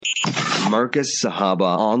Marcus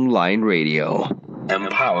Sahaba Online Radio,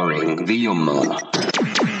 empowering the Ummah.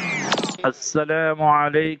 السلام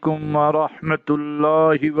عليكم ورحمة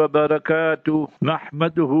الله وبركاته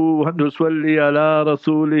نحمده ونصلي على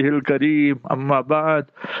رسوله الكريم أما بعد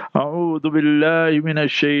أعوذ بالله من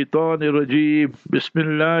الشيطان الرجيم بسم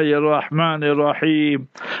الله الرحمن الرحيم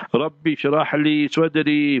رب اشرح لي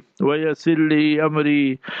صدري ويسر لي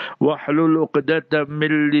أمري واحلل عقدة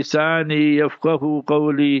من لساني يفقه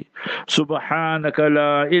قولي سبحانك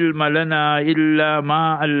لا علم لنا إلا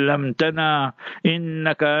ما علمتنا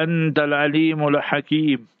إنك أنت العليم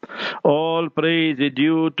الحكيم. All praise is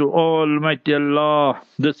due to Almighty Allah,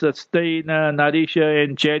 the sustainer, nourisher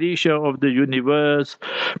and cherisher of the universe.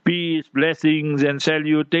 Peace, blessings and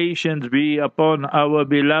salutations be upon our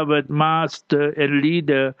beloved master and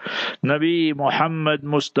leader, Nabi Muhammad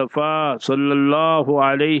Mustafa sallallahu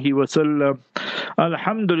alayhi wasallam.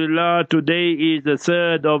 Alhamdulillah, today is the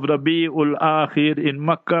 3rd of Rabi'ul Akhir in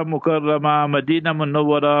Makkah Mukarramah, Medina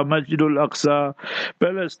Munawwara, Masjidul Aqsa,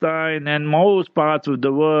 Palestine and most parts of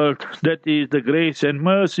the world. That is the grace and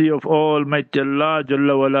mercy of Almighty Allah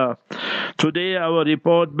Jalla wala. Today our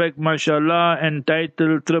report back, mashallah,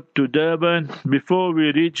 entitled Trip to Durban. Before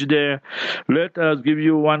we reach there, let us give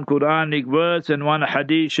you one Quranic verse and one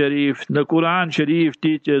Hadith Sharif. The Quran Sharif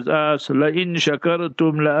teaches us, لَإِن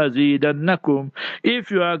شَكَرْتُمْ لَأَزِيدَنَّكُمْ. If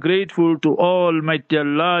you are grateful to Almighty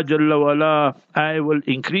Allah Jalla wala, I will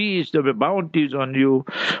increase the bounties on you.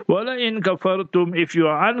 وَلَإِن كَفَرْتُمْ. If you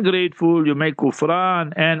are ungrateful, you make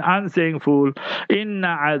kufran and unthankful,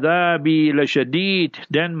 inna adhabi lashadid,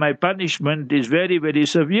 then my punishment is very, very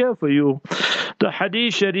severe for you. The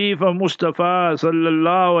Hadith Sharif of Mustafa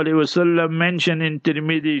sallallahu alaihi wasallam mentioned in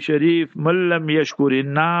Tirmidhi Sharif, man lam yashkurin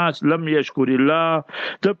nas lam yashkurillah.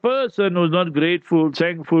 The person who is not grateful,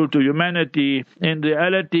 thankful to humanity, in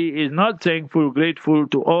reality is not thankful, grateful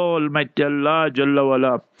to Almighty Allah Jalla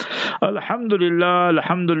wala. Alhamdulillah,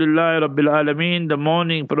 Alhamdulillah Rabbil Alameen. The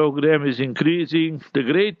morning program is increasing. The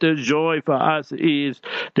greatest joy for us is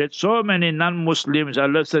that so many non-Muslims are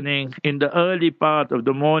listening in the early part of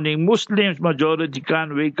the morning. Muslims majority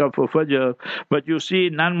can't wake up for Fajr, but you see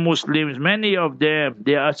non-Muslims, many of them,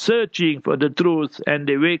 they are searching for the truth and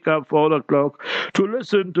they wake up 4 o'clock to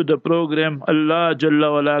listen to the program. Allah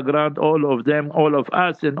Jalla wala grant all of them, all of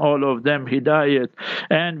us and all of them hidayat.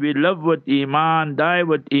 And we love with Iman, die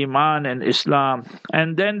with Iman and Islam.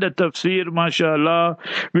 And then the tafsir, mashallah,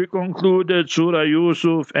 we concluded Surah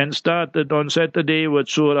Yusuf and started on Saturday with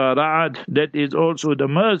Surah Ra'ad. That is also the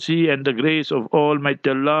mercy and the grace of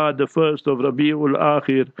Almighty Allah, the 1st of Rabi'ul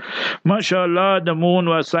Akhir. Mashallah, the moon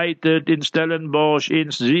was sighted in Stellenbosch, in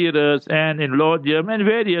Zeerust and in Lodgem and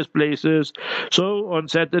various places. So on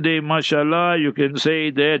Saturday, mashallah, you can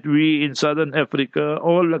say that we in Southern Africa,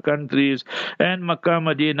 all the countries, and Makkah,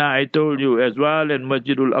 Medina, I told you as well, and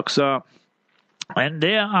Masjidul Aqsa. And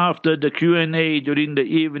thereafter, the Q&A during the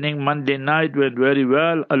evening, Monday night, went very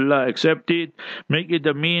well. Allah accept it, make it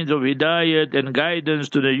a means of hidayat and guidance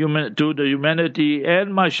to the humanity,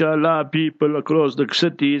 and mashallah, people across the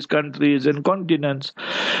cities, countries, and continents.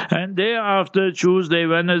 And thereafter, Tuesday,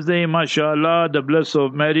 Wednesday, mashallah, the bliss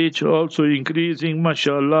of marriage also increasing,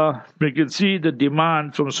 mashallah. We can see the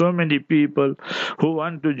demand from so many people who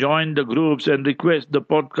want to join the groups and request the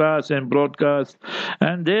podcast and broadcast.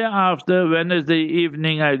 And thereafter, Wednesday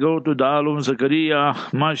evening, I go to Darul Zakaria.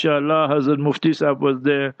 MashaAllah, Hazrat Mufti Sahib was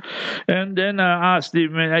there. And then I asked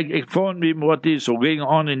him, I informed him what is going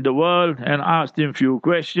on in the world and asked him few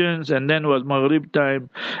questions. And then was Maghrib time.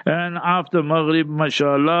 And after Maghrib,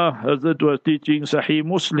 MashaAllah, Hazrat was teaching Sahih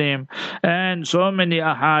Muslim. And so many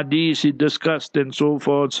ahadith he discussed and so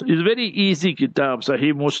forth. It's very easy kitab,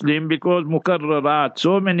 Sahih Muslim, because mukarrarat,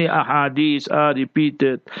 so many ahadith are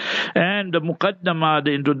repeated. And the muqaddamah,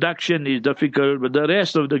 the introduction is difficult, but the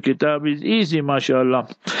rest of the kitab is easy, mashallah.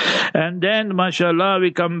 And then, mashallah,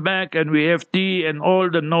 we come back and we have tea and all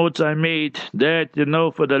the notes I made that,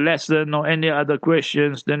 for the lesson or any other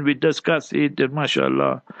questions, then we discuss it, and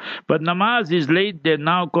mashallah. But namaz is late there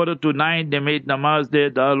now, 8:45, they made namaz there,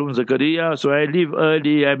 Darul Zakaria, so I leave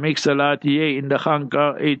early, I make salat here in the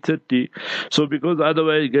Khanka, 8:30, so because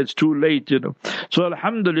otherwise it gets too late, So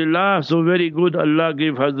alhamdulillah, so very good, Allah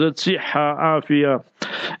give Hazrat Siha Afia.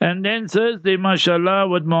 And then Thursday, mashallah,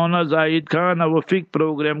 with Maulana Zahid Khan, our fiqh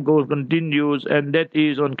program continues, and that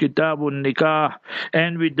is on Kitabun Nikah.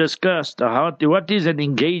 And we discussed what is an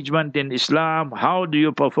engagement in Islam, how do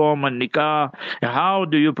you perform a nikah, how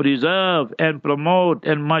do you preserve and promote,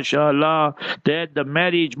 and mashallah, that the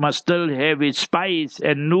marriage must still have its spice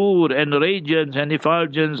and noor and radiance and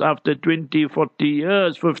effulgence after 20, 40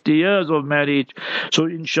 years, 50 years of marriage. So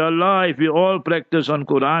inshallah, if we all practice on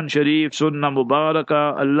Quran Sharif, Sunnah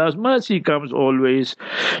Mubarakah, Allah's mercy comes always.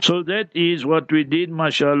 So that is what we did,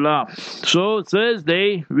 mashallah. So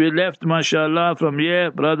Thursday, we left, mashallah, from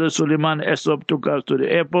here. Brother Suleiman Esop took us to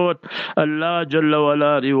the airport. Allah Jalla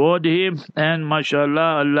wala reward him, and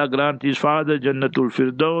mashallah, Allah grant his father Jannatul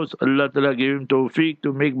Firdaus. Allah Ta'ala give him tawfiq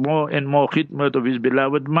to make more and more khidmat of his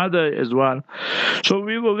beloved mother as well. So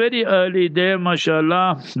we were very early there,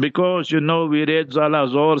 mashallah, because we read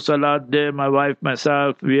Zohar Salat there, my wife,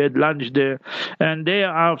 myself, we had lunch there, and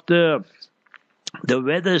thereafter the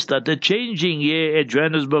weather started changing here at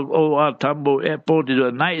Johannesburg OR Tambo Airport. It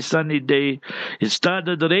was a nice sunny day. It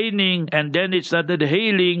started raining, and then it started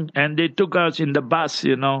hailing, and they took us in the bus,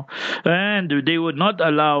 and they would not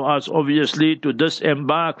allow us, obviously, to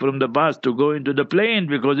disembark from the bus to go into the plane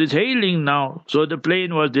because it's hailing now. So the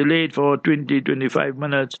plane was delayed for 20, 25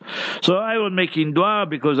 minutes. So I was making dua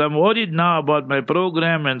because I'm worried now about my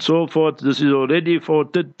program and so forth. This is already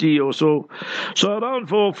 4:30 or so. So around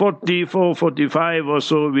 4:40, 4:45 or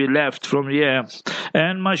so, we left from here.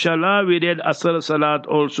 And mashallah, we did Asr Salat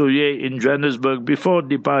also here in Johannesburg before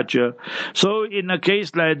departure. So in a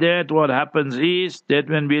case like that, what happens is that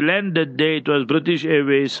when we landed there, it was British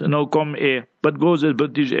Airways, no Com-Air, but goes as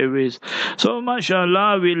British Airways. So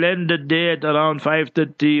mashallah, we landed there at around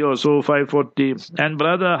 5:30 or so, 5:40. And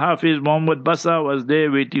brother Hafiz Muhammad Bassa was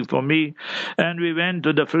there waiting for me. And we went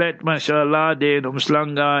to the flat, mashallah, there in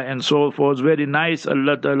Umslanga and so forth. Very nice,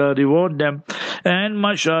 Allah Ta'ala reward them. And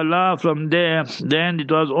mashallah, from there, then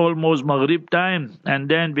it was almost Maghrib time. And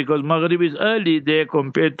then, because Maghrib is early there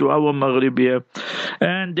compared to our Maghrib here.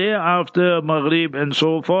 And thereafter Maghrib and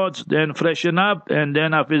so forth, then freshen up. And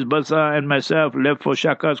then Hafiz Bassa and myself left for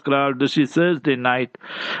Shakas Kral. This is Thursday night.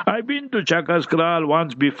 I've been to Shakas Kral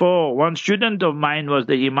once before. One student of mine was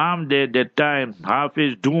the Imam there at that time,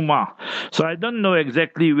 Hafiz Duma. So I don't know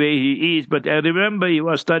exactly where he is, but I remember he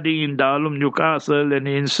was studying in Darul Newcastle, and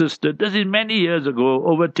he insisted, this is many years ago,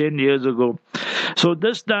 over 10 years ago. So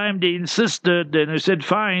this time they insisted, and I said,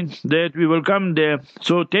 fine, that we will come there.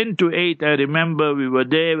 So 10 to 8, I remember we were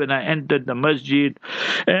there when I entered the masjid,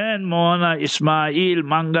 and Maulana Ismail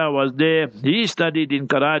Manga was there. He studied in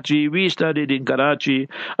Karachi, we studied in Karachi.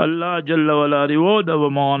 Allah Jalla wala reward our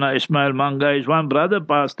Maulana Ismail Manga. His one brother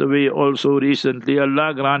passed away also recently.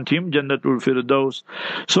 Allah grant him Jannatul Firdaus.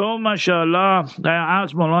 So mashallah, I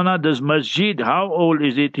asked Maulana, this masjid, how old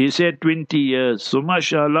is it? He said 20 years. So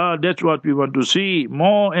mashallah, that's what we want to see.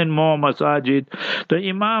 More and more masajid. The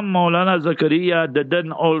Imam Maulana Zakaria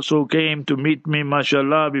Dadan also came to meet me,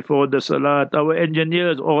 mashallah, before the salat. Our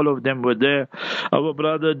engineers, all of them were there. Our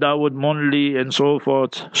brother Dawood Monli and so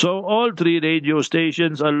forth. So all three radio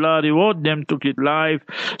stations, Allah reward them, took it live.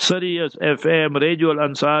 Sirius FM, Radio Al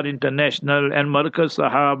Ansar International, and Markaz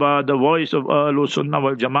Sahaba, the voice of Ahlul Sunnah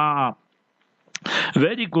wal Jama'ah.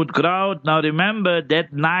 Very good crowd. Now remember,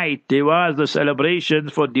 that night there was the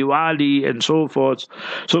celebrations for Diwali and so forth.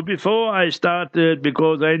 So before I started,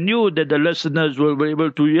 because I knew that the listeners will be able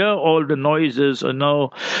to hear all the noises,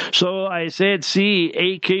 so I said, see,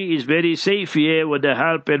 AK is very safe here with the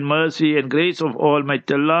help and mercy and grace of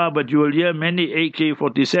Almighty Allah, but you will hear many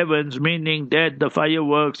AK-47s, meaning that the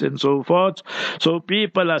fireworks and so forth. So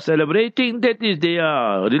people are celebrating. That is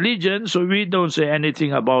their religion, so we don't say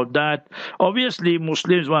anything about that. Obviously,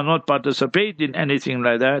 Muslims will not participate in anything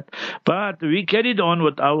like that. But we carried on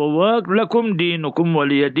with our work. Lakum deenukum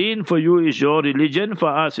waliyadeen. For you is your religion, for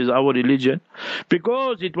us is our religion.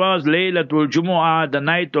 Because it was Laylatul Jumu'ah, the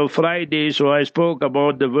night of Friday, so I spoke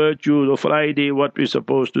about the virtues of Friday, what we're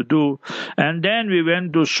supposed to do. And then we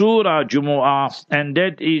went to Surah Jumu'ah, and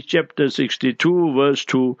that is chapter 62, verse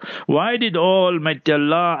 2. Why did Almighty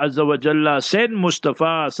Allah Azza wa Jalla send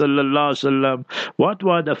Mustafa sallallahu alaihi wasallam? What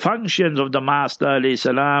were the functions of the Master alayhi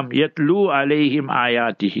salam? Yatlu alayhim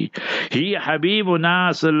ayatihi. He,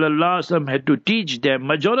 Habibuna sallallahu alaihi wasallam, had to teach them.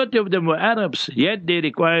 Majority of them were Arabs, yet they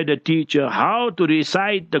required a teacher how to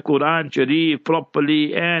recite the Quran Sharif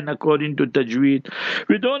properly and according to Tajweed.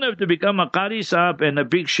 We don't have to become a Qari Sahib and a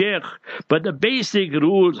big Sheikh, but the basic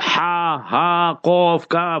rules, ha, qaf,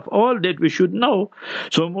 kaf, all that we should know.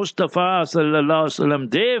 So Mustafa sallallahu alaihi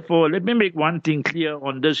wasallam, therefore, let me make one thing clear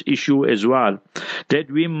on this issue as well,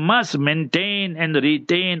 that we must maintain maintain and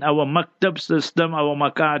retain our maktab system, our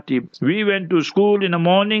makatib. We went to school in the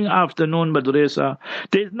morning, afternoon madrasa.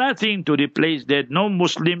 There's nothing to replace that. No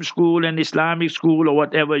Muslim school and Islamic school or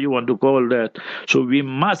whatever you want to call that. So we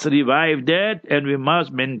must revive that and we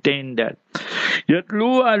must maintain that.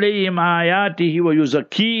 Yatlu alayhim ayatihi wa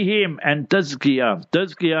yuzakkihim, and tazkiyah.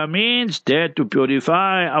 Tazkiyah means that to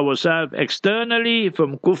purify ourselves externally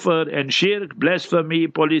from kufr and shirk, blasphemy,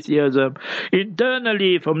 polytheism,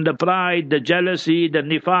 internally from the pride, the jealousy, the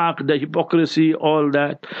nifaq, the hypocrisy, all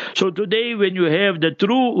that. So today when you have the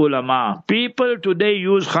true ulama, people today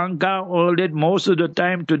use khanka, all that. Most of the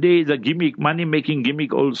time today is a gimmick, money making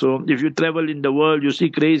gimmick also. If you travel in the world, you see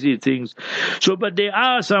crazy things. So but there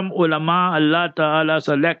are some ulama, Allah Ta'ala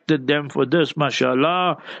selected them for this,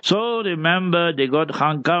 mashallah. So remember, they got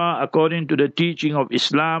khanka according to the teaching of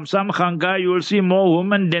Islam. Some khanka you will see more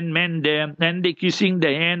women than men there, and they kissing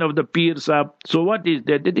the hand of the Pir Sahib. So what is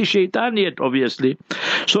that? That is shaitaniyat, obviously.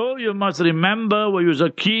 So you must remember,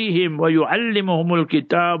 وَيُزَكِّيهِمْ وَيُعَلِّمُهُمُ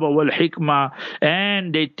الْكِتَابَ وَالْحِكْمَةِ,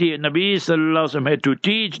 and Nabi Sallallahu Alaihi Wasallam had to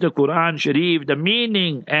teach the Quran Sharif, the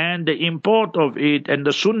meaning and the import of it, and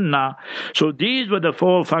the Sunnah. So these were the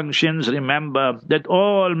four functions, remember, that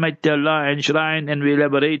Almighty Allah enshrined and we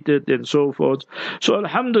elaborated and so forth. So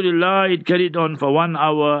Alhamdulillah, it carried on for 1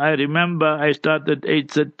 hour. I remember I started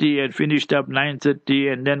 8:30 and finished up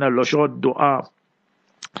 9:30, and then a short dua.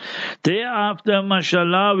 Thereafter,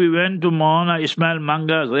 mashallah, we went to Maulana Ismail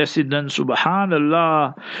Manga's residence.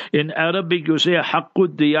 Subhanallah. In Arabic you say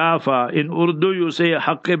Haqqud Diyafa. In Urdu you say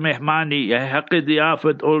Haqqe Mehmani. Haqqe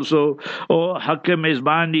Diyafat also. Or Haqqe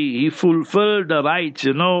Mezbani. He fulfilled the rights,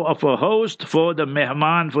 of a host for the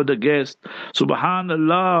Mehman, for the guest.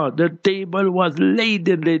 Subhanallah. The table was laid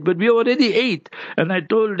and laid. But we already ate. And I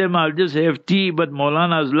told them I'll just have tea. But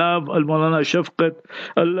Maulana's love, Maulana Shafqat,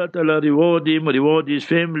 Allah Ta'ala reward him, reward his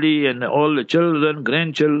family and all the children,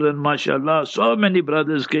 grandchildren, mashallah. So many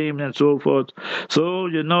brothers came and so forth. So,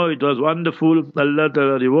 it was wonderful. Allah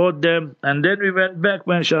Ta'ala reward them. And then we went back,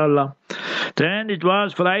 mashallah. Then it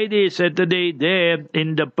was Friday, Saturday there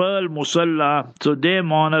in the Pearl Musalla. So there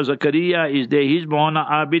Maulana Zakaria is there. He's Maulana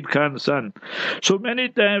Abid Khan's son. So many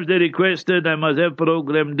times they requested I must have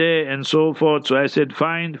program there and so forth. So I said,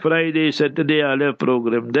 fine, Friday, Saturday I'll have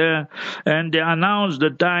program there. And they announced the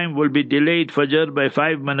time will be delayed Fajr by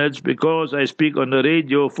 5 minutes because I speak on the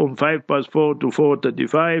radio from 4:05 to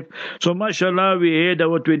 4:35. So mashallah, we had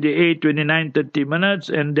our 28, 29, 30 minutes,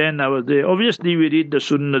 and then I was there. Obviously, we read the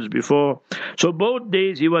sunnahs before. So both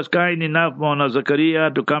days he was kind enough, Maulana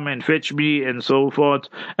Zakaria, to come and fetch me and so forth,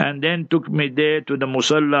 and then took me there to the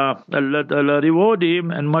Musalla. Allah Ta'ala reward him,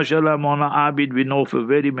 and mashallah, Maulana Abid we know for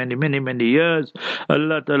very many, many, many years.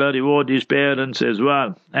 Allah Ta'ala reward his parents as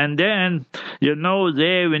well. And then,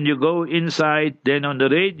 there when you go inside, then on the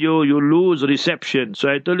radio you lose reception. So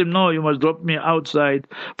I told him, no, you must drop me outside.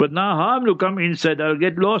 But now harm to come inside, I'll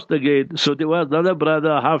get lost again. So there was another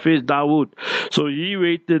brother, Hafiz Dawood. So he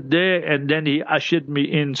waited there and then he ushered me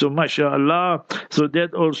in. So mashallah, so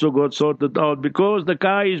that also got sorted out. Because the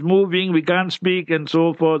car is moving, we can't speak and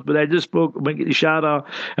so forth. But I just spoke, ishara,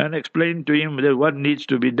 and explained to him that what needs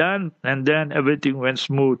to be done. And then everything went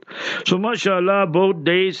smooth. So mashallah, both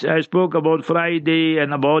days I spoke about Friday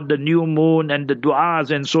and about the new moon and the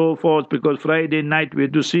du'as and so forth, because Friday night we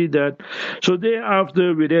had to see that. So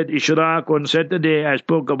thereafter we read Ishraq. On Saturday I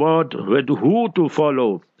spoke about who to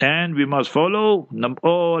follow, and we must follow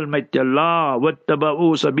Almighty Allah,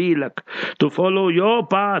 wattaba'u sabilak, to follow your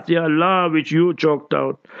path, Ya Allah, which you chalked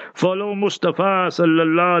out. Follow Mustafa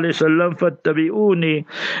sallallahu alaihi wasallam, fattabi'uni,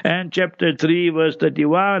 and chapter 3 verse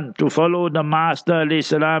 31, to follow the Master alayhi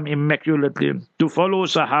salam immaculately, to follow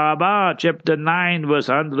Sahaba, chapter 9 verse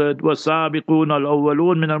 100, wasabiqun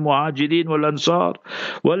al-awwalun min al-muhajirin wal-ansar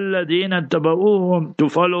walladhina tabauhum, to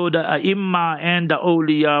follow the A'imma and the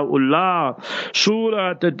Awliyaullah,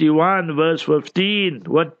 Surah 31 verse 15,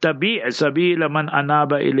 wattabi' sabila man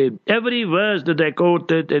anaba ilayh. Every verse that I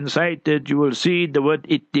quoted and cited, you will see the word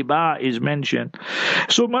ittiba is mentioned.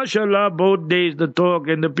 So mashallah, both days the talk,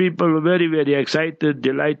 and the people were very, very excited,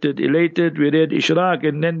 delighted, elated. We read Ishraq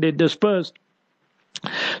and then they dispersed.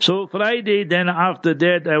 So Friday, then after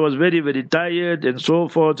that, I was very, very tired and so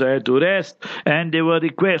forth. I had to rest, and there were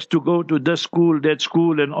requests to go to this school, that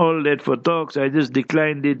school, and all that for talks. I just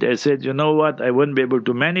declined it. I said, you know what, I won't be able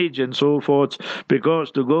to manage and so forth, because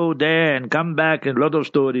to go there and come back and a lot of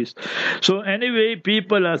stories. So anyway,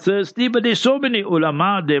 people are thirsty, but there's so many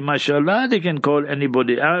ulama there, mashallah, they can call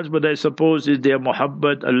anybody else, but I suppose it's their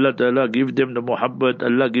muhabbat. Allah Ta'ala give them the muhabbat.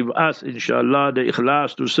 Allah give us, inshallah, the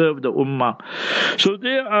ikhlas to serve the ummah. So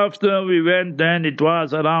thereafter we went, then it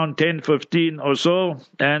was around 10:15 or so,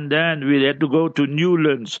 and then we had to go to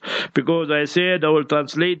Newlands because I said I will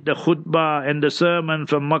translate the khutbah and the sermon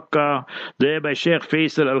from Makkah there by Sheikh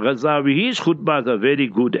Faisal Al-Ghazawi. His khutbahs are very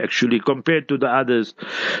good actually compared to the others.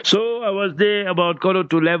 So I was there about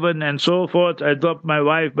 11:15 and so forth. I dropped my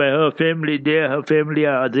wife by her family there. Her family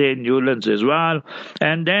are there in Newlands as well.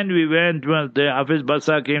 And then we went, the Hafiz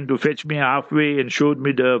Basa came to fetch me halfway and showed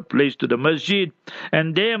me the place to the masjid.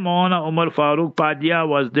 And there Maulana Umar Farooq Padia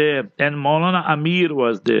was there and Maulana Amir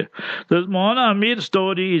was there. The Maulana Amir's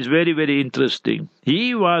story is very, very interesting.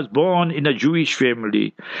 He was born in a Jewish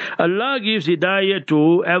family. Allah gives hidayah to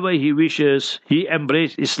whoever He wishes. He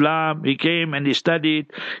embraced Islam. He came and he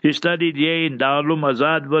studied. He studied here in Darul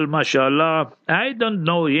Azadwal, mashallah. I don't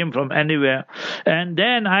know him from anywhere. And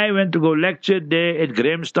then I went to go lecture there at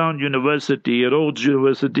Grahamstown University, Rhodes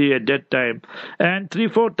University at that time. And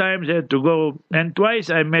 3-4 times I had to go. And twice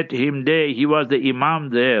I met him there. He was the Imam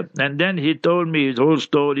there. And then he told me his whole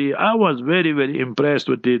story. I was very, very impressed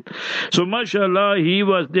with it. So mashallah, he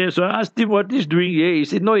was there. So I asked him what he's doing here. He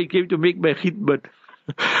said, no, he came to make my khidmat.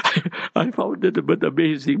 I found that a bit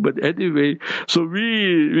amazing, but anyway, so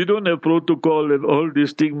we don't have protocol and all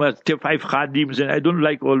these things. Must have 5 khadims, and I don't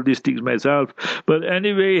like all these things myself. But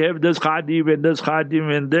anyway, have this khadim and this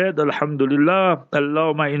khadim and that. Alhamdulillah,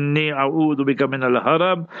 Allahumma inni a'udhu bika min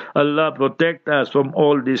al-haram. Allah protect us from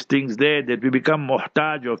all these things there that we become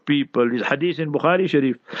muhtaj of people. This hadith in Bukhari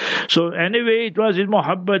Sharif. So anyway, it was his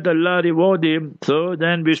muhabbat. Allah reward him. So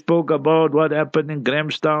then we spoke about what happened in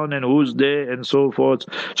Grahamstown and who's there and so forth.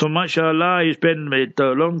 So mashallah, he spent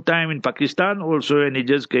a long time in Pakistan also and he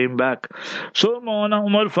just came back. So Maulana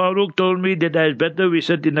Umar Farooq told me that it's better we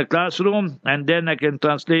sit in the classroom and then I can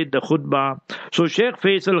translate the khutbah. So Sheikh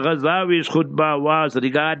Faisal Ghazawi's khutbah was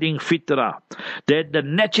regarding fitra, that the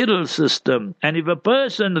natural system, and if a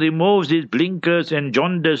person removes his blinkers and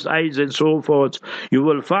jaundiced eyes and so forth, you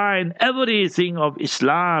will find everything of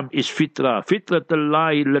Islam is fitra.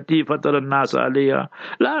 Fitratullahi allati fatara an-nas alayha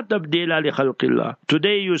la tabdila li khalqillah.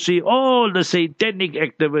 Today you see all the satanic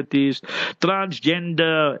activities,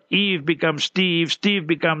 transgender, Eve becomes Steve, Steve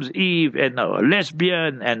becomes Eve, and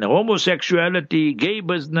lesbian, and homosexuality, gay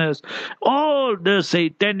business, all the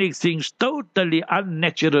satanic things, totally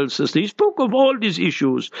unnatural system. He spoke of all these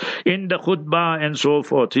issues in the khutbah and so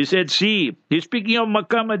forth. He said, see, he's speaking of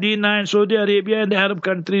Makkah, Medina, and Saudi Arabia, and the Arab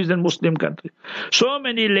countries and Muslim countries. So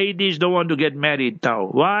many ladies don't want to get married now.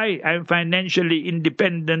 Why? I'm financially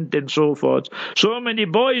independent and so forth. So many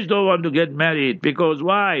boys don't want to get married because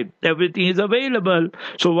why? Everything is available.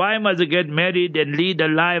 So why must they get married and lead a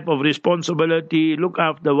life of responsibility, look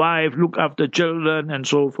after wife, look after children, and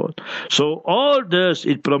so forth? So all this,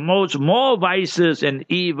 it promotes more vices and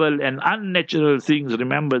evil and unnatural things.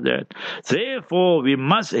 Remember that. Therefore, we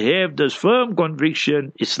must have this firm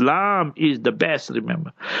conviction, Islam is the best,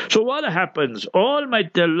 remember. So what happens?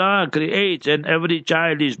 Almighty Allah creates and every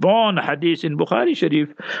child is born. Hadith in Bukhari Sharif.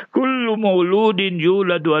 Kullu mawludin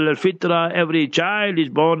yuladu ala fitra. Every child is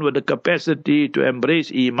born with the capacity to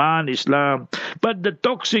embrace Iman, Islam. But the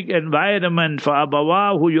toxic environment for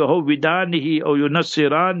abawahu yuhawidanihi or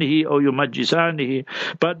yunassiranihi or yumajjisanihi.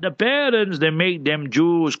 But the parents, they make them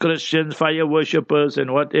Jews, Christians, fire worshippers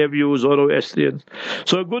and whatever you, Zoroastrians.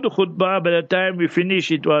 So a good khutbah, by the time we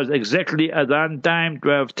finished, it was exactly adhan time,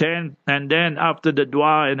 12:10. And then after the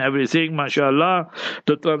dua and everything, mashallah,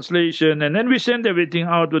 the translation. And then we sent everything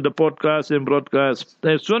out with the podcast and broadcast.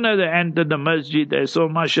 As soon as I entered the masjid, I saw,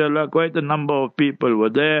 mashallah, quite a number of people were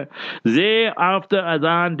there. There, after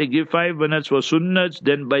adhan, they give 5 minutes for sunnats,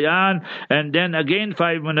 then bayan, and then again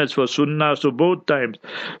 5 minutes for sunnah, so both times.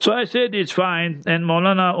 So I said, it's fine. And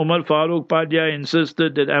Maulana Umar Farooq Padia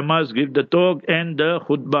insisted that I must give the talk and the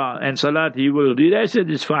khutbah and salat he will read. I said,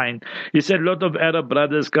 it's fine. He said, a lot of Arab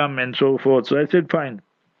brothers come and so forth. So I said, fine.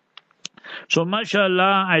 So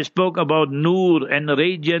mashallah, I spoke about Noor and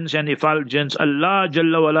radiance and effulgence. Allah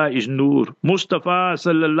Jalla wala is Noor. Mustafa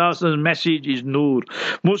sallallahu alaihi wasallam's message is Noor.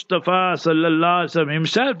 Mustafa sallallahu alaihi wasallam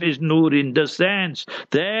himself is Noor in the sense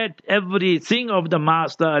that everything of the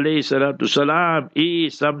Master alayhi salatu salam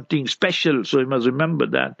is something special. So you must remember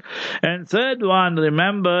that. And third one,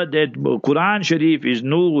 remember that Quran Sharif is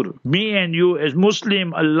Noor. Me and you as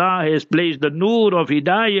Muslim, Allah has placed the Noor of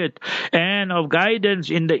Hidayat and of guidance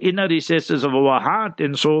in the inner recesses recesses of our heart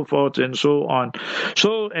and so forth and so on.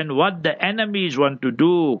 So, and what the enemies want to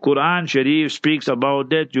do, Quran Sharif speaks about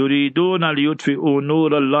that. Yuridun al yutfi'u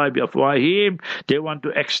nur Allah bi-afwahim. They want to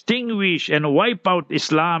extinguish and wipe out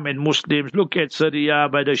Islam and Muslims. Look at Syria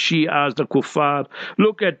by the Shias, the Kuffar.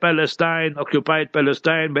 Look at Palestine, occupied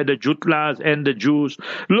Palestine by the Jutlas and the Jews.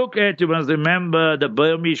 Look at, you must remember, the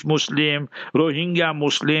Burmese Muslim, Rohingya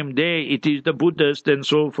Muslim. There it is the Buddhist and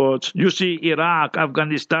so forth. You see Iraq,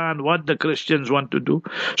 Afghanistan, what the Christians want to do.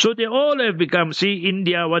 So they all have become, see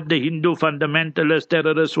India, what the Hindu fundamentalist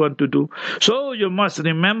terrorists want to do. So you must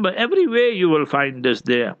remember, everywhere you will find this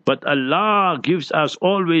there. But Allah gives us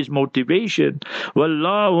always motivation.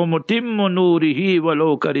 Wallahu mutimmu nurihi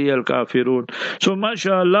walau karihal kafirun. So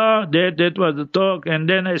mashallah, that was the talk. And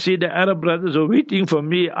then I see the Arab brothers are waiting for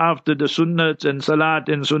me after the sunnats and salat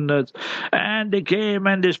and sunnats. And they came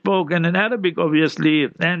and they spoke, and in Arabic obviously,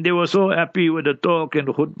 and they were so happy with the talk and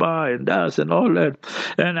khutbah and das and all that.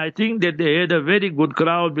 And I think that they had a very good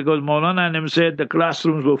crowd, because Maulana and him said the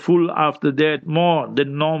classrooms were full after that, more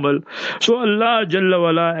than normal. So Allah Jalla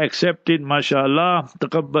wala accepted, mashallah,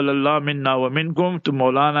 taqabbal Allah minna wa minkum, to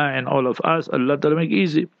Maulana and all of us. Allah Ta'ala make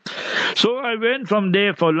easy. So I went from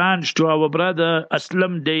there for lunch to our brother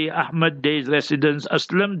Aslam Day, Ahmad Day's residence.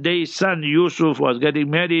 Aslam Day's son Yusuf was getting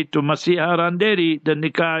married to Masiha Randeri. The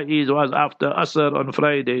nikah was after Asr on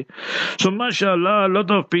Friday. So mashallah, a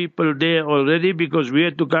lot of people there already, because we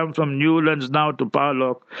had to come from Newlands now to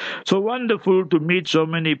Parlock. So wonderful to meet so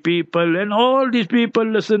many people, and all these people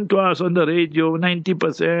listened to us on the radio,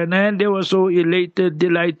 90%, and they were so elated,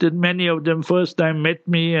 delighted. Many of them first time met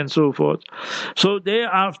me and so forth. So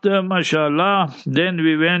thereafter, mashallah, then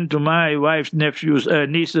we went to my wife's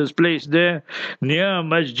niece's place there, near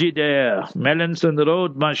Masjid Melanson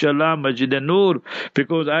Road, mashallah, Masjid Noor,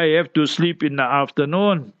 because I have to sleep in the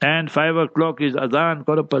afternoon, and 5 o'clock is Adhan,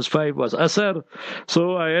 5:15 was Asr.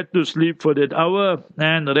 So I had to sleep for that hour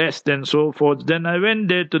and rest and so forth. Then I went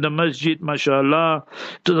there to the masjid, mashallah.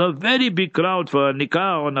 It was a very big crowd for a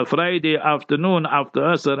nikah on a Friday afternoon after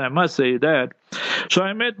Asr, I must say that. So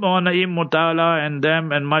I met Maulana Mutala and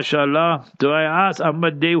them, and mashallah. So I asked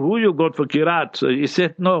Ahmad Day, who you got for Kirat? So he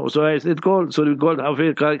said no. So I said, call. So we called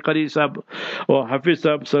Hafiz Qari Sab, or Hafiz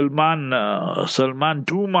Sab Salman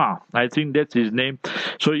Tuma. I think that's his name.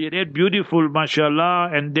 So he read beautiful,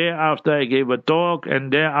 mashallah. And thereafter I gave a talk,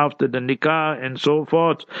 and thereafter the nikah and so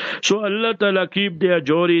forth. So Allah Ta'ala keep their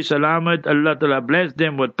jori salamat. Allah Ta'ala bless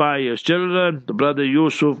them with pious children. The brother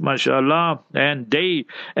Yusuf, mashallah, and they,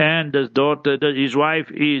 and his daughter, his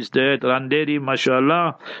wife is that Randeri,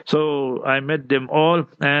 mashallah. So I met them all,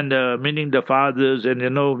 and meaning the fathers, and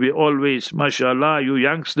we always, mashallah, you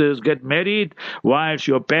youngsters get married whilst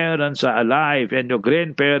your parents are alive, and your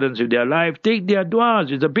grandparents, if they are alive, take their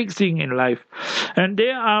du'as. It's a big thing in life. And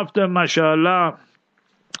thereafter, mashallah,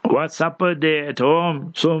 what supper day at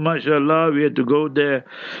home. So mashallah, we had to go there.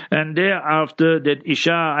 And thereafter that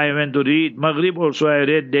Isha I went to read. Maghrib also I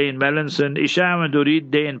read there in Melanson. Isha I went to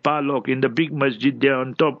read there in Parlock, in the big masjid there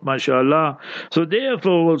on top, mashallah. So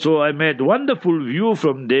therefore also I made wonderful view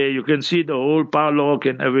from there. You can see the whole Parlock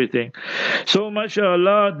and everything. So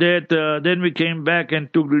mashallah, that then we came back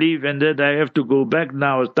and took leave, and that I have to go back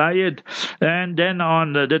now. I was tired. And then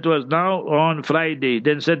on that was now on Friday.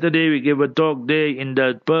 Then Saturday we gave a talk there in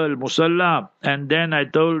the Pearl Musalla, and then I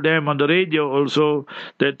told them on the radio also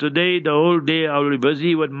that today the whole day I will be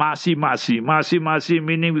busy with Masi,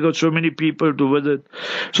 meaning we got so many people to visit.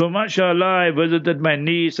 So mashallah, I visited my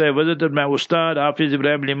niece, I visited my Ustad Hafiz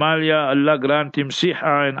Ibrahim Limalia, Allah grant him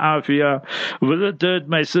siha and afia, visited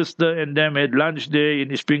my sister and them, had lunch there in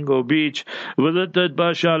Ispingo Beach, visited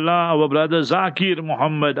mashallah our brother Zakir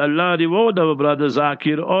Muhammad, Allah reward our brother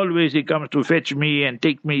Zakir, always he comes to fetch me and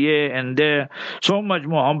take me here and there, so much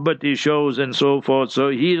Muhammad he shows and so forth. So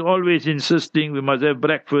he's always insisting we must have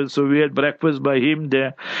breakfast. So we had breakfast by him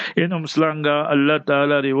there in Umslanga. Allah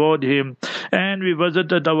Ta'ala reward him. And we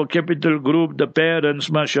visited our capital group, the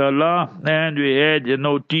parents, mashallah. And we had,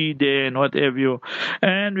 tea there and what have you.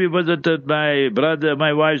 And we visited my brother,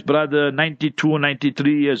 my wife's brother, 92,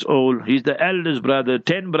 93 years old. He's the eldest brother.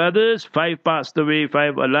 10 brothers, 5 passed away,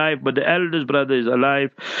 5 alive, but the eldest brother is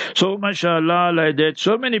alive. So mashallah, like that,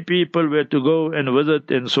 so many people were to go and visit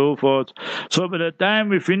it and so forth. So by the time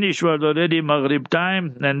we finished was already Maghrib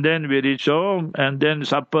time, and then we reached home, and then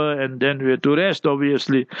supper, and then we had to rest,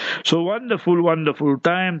 obviously. So wonderful, wonderful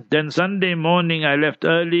time. Then Sunday morning I left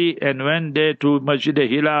early and went there to Masjid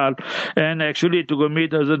Hilal, and actually to go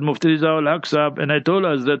meet Hazrat Mufti Rizal Haq Sahab, and I told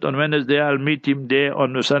Hazrat on Wednesday I'll meet him there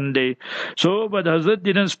on a Sunday. So, but Hazrat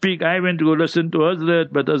didn't speak. I went to go listen to Hazrat,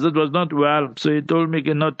 but Hazrat was not well, so he told me,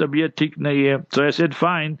 "Not tabiyat thik nahi hai." So I said,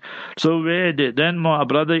 "Fine." So where did then my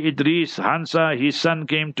brother Idris Hansa, his son,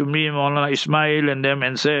 came to me, Maulana Ismail and them,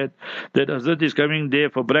 and said that Hazrat is coming there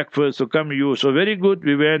for breakfast, so come you. So very good.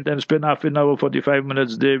 We went and spent half an hour, 45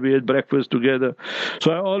 minutes there. We had breakfast together.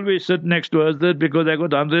 So I always sit next to Hazrat because I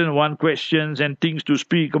got 101 questions and things to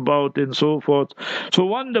speak about and so forth. So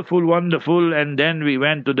wonderful, wonderful. And then we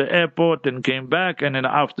went to the airport and came back, and in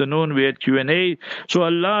the afternoon we had Q&A. So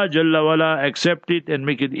Allah Jalla Wala accept it and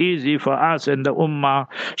make it easy for us and the Ummah.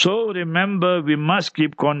 So remember, we must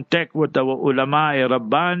keep contact with our ulama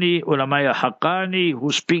Rabbani, ulama Haqqani,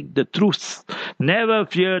 who speak the truth. Never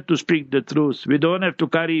fear to speak the truth. We don't have to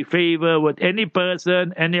curry favor with any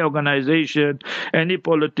person, any organization, any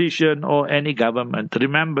politician, or any government.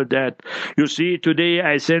 Remember that. You see, today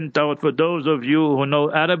I sent out for those of you who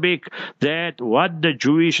know Arabic that what the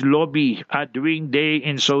Jewish lobby are doing there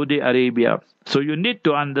in Saudi Arabia. So you need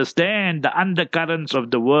to understand the undercurrents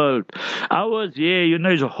of the world. Ours here,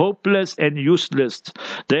 is hopeless and useless.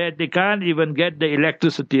 They can't even get the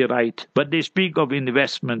electricity right, but they speak of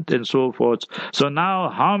investment and so forth. So now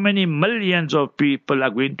how many millions of people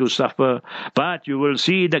are going to suffer? But you will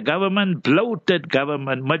see the government, bloated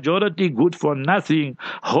government, majority good for nothing,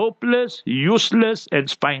 hopeless, useless, and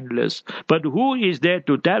spineless. But who is there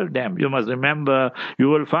to tell them? You must remember, you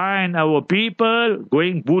will find our people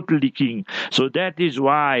going bootlicking. So that is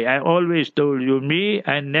why I always told you,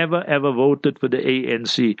 I never ever voted for the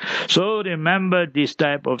ANC. So remember this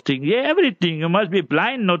type of thing. Yeah, everything. You must be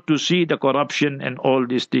blind not to see the corruption and all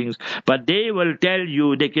these things. But they will tell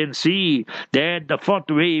you, they can see that the fourth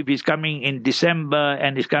wave is coming in December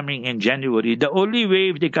and is coming in January. The only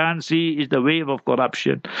wave they can't see is the wave of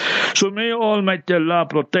corruption. So may Almighty Allah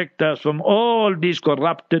protect us from all these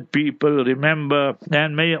corrupted people, remember,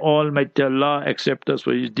 and may Almighty Allah accept us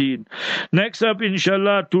for His deen. Next up,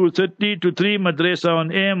 inshallah, 2:30 to 3 Madrasa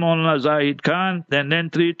on air, Maulana Zahid Khan, and then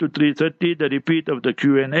 3 to 3:30 the repeat of the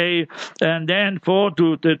Q&A, and then 4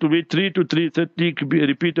 to 3 to 3:30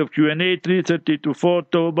 repeat of Q&A, 3:30 to 4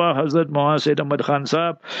 Tawbah, Hazrat Muhammad Sayyid Ahmad Khan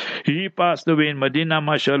Sahab. He passed away in Medina,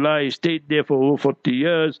 mashallah. He stayed there for over 40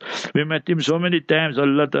 years. We met him so many times.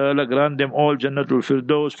 Allah Ta'ala grant them all Jannatul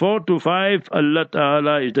Firdaus. 4 to 5, Allah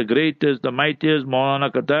Ta'ala is the greatest, the mightiest,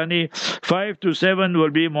 Maulana Katani. 5 to 7 will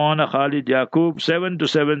be Maulana Khalid Yaqub. 7 to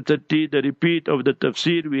 7:30 the repeat of the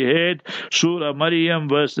tafsir we had, Surah Maryam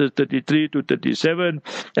verses 33 to 37,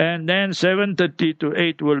 and then 7:30 to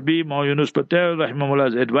 8 will be Maulana Yunus Patel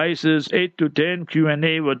Rahimahullah's advices. 8 to 10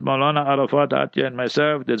 Q&A with Maulana Arafat Atiyah and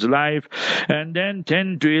myself, that's live, and then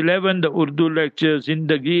 10 to 11 the Urdu lectures,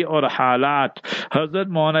 Zindagi or Halat, Hazrat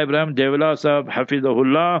Maulana Ibrahim Devla Sahab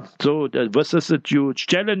Hafizahullah. So the vicissitudes,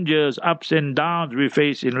 challenges, ups and downs we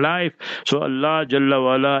face in life. So Allah Jalla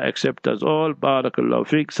Wala accept us all. Barakallahu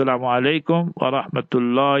fiqh. Assalamu alaikum wa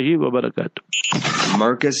rahmatullahi wa barakatuh.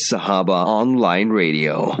 Marcus Sahaba Online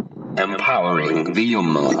Radio, empowering the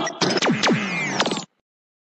Ummah.